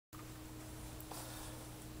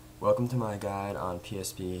Welcome to my guide on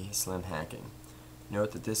PSP SLIM hacking.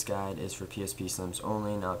 Note that this guide is for PSP SLIMs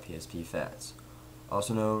only, not PSP Fats.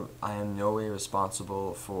 Also note, I am no way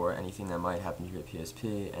responsible for anything that might happen to your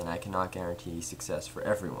PSP, and I cannot guarantee success for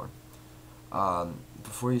everyone.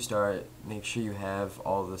 Before you start, make sure you have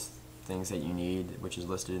all the things that you need, which is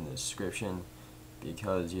listed in the description,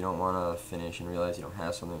 because you don't want to finish and realize you don't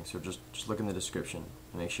have something, so just look in the description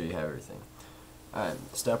and make sure you have everything. Alright,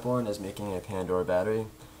 step one is making a Pandora battery.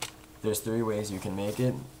 There's 3 ways you can make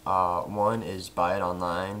it. One is buy it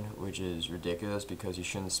online, which is ridiculous because you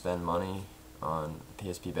shouldn't spend money on a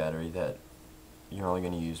PSP battery that you're only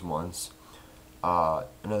going to use once.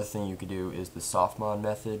 Another thing you could do is the soft mod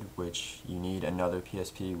method, which you need another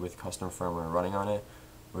PSP with custom firmware running on it,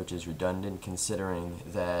 which is redundant considering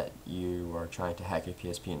that you are trying to hack your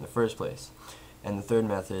PSP in the first place. And the third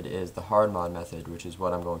method is the hard mod method, which is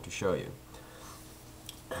what I'm going to show you.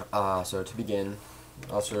 So to begin,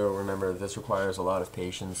 also remember this requires a lot of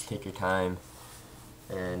patience. Take your time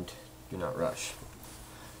and do not rush.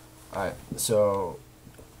 Alright, so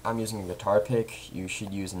I'm using a guitar pick. You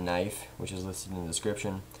should use a knife, which is listed in the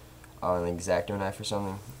description, an X-Acto knife or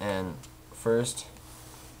something. And first,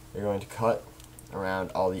 you're going to cut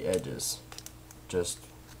around all the edges. Just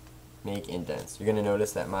make indents. You're going to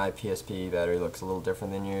notice that my PSP battery looks a little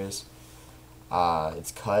different than yours.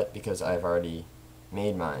 It's cut because I've already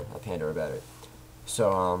made mine a Pandora battery.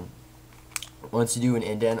 So once you do an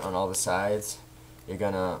indent on all the sides, you're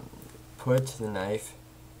gonna put the knife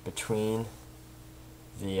between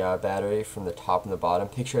the battery from the top and the bottom.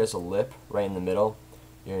 Picture it as a lip right in the middle,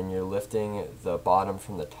 and you're lifting the bottom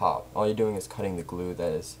from the top. All you're doing is cutting the glue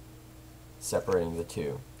that is separating the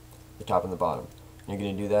two, the top and the bottom. And you're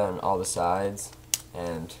gonna do that on all the sides,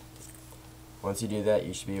 and once you do that,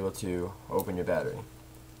 you should be able to open your battery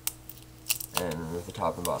and remove the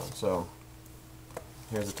top and bottom. So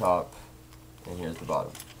here's the top, and here's the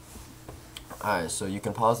bottom. Alright, so you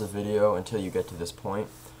can pause the video until you get to this point.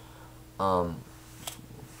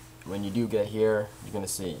 When you do get here, you're going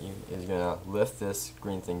to see, you're going to lift this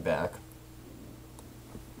green thing back.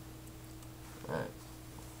 Alright,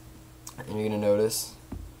 and you're going to notice,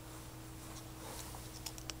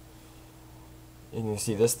 you can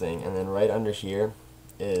see this thing, and then right under here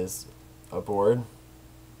is a board.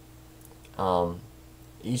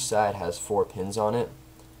 Each side has 4 pins on it.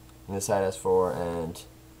 And this side has 4, and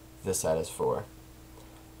this side has 4.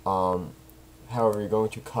 However, you're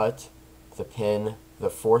going to cut the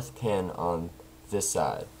 4th pin on this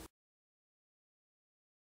side.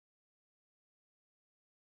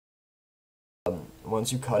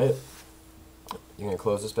 Once you cut it, you're going to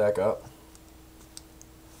close this back up.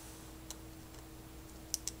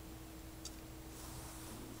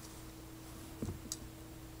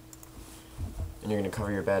 And you're going to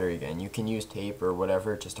cover your battery again. You can use tape or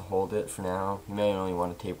whatever just to hold it for now. You may only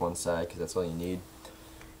want to tape one side because that's all you need.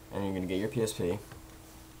 And you're going to get your PSP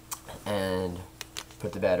and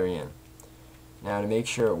put the battery in. Now to make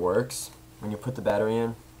sure it works, when you put the battery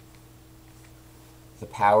in, the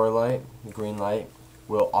power light, the green light,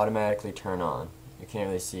 will automatically turn on. You can't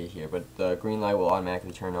really see it here, but the green light will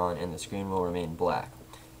automatically turn on and the screen will remain black.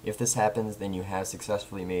 If this happens, then you have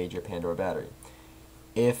successfully made your Pandora battery.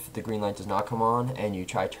 If the green light does not come on and you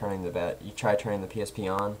try turning the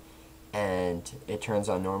PSP on and it turns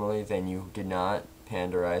on normally, then you did not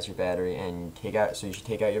Pandorize your battery, and so you should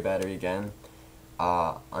take out your battery again,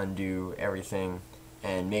 undo everything,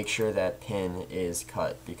 and make sure that pin is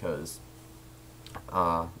cut, because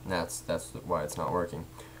that's why it's not working.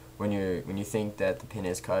 When you think that the pin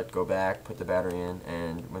is cut, go back, put the battery in,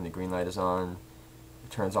 and when the green light is on,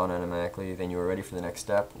 turns on automatically, then you are ready for the next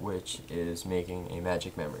step, which is making a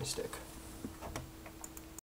magic memory stick.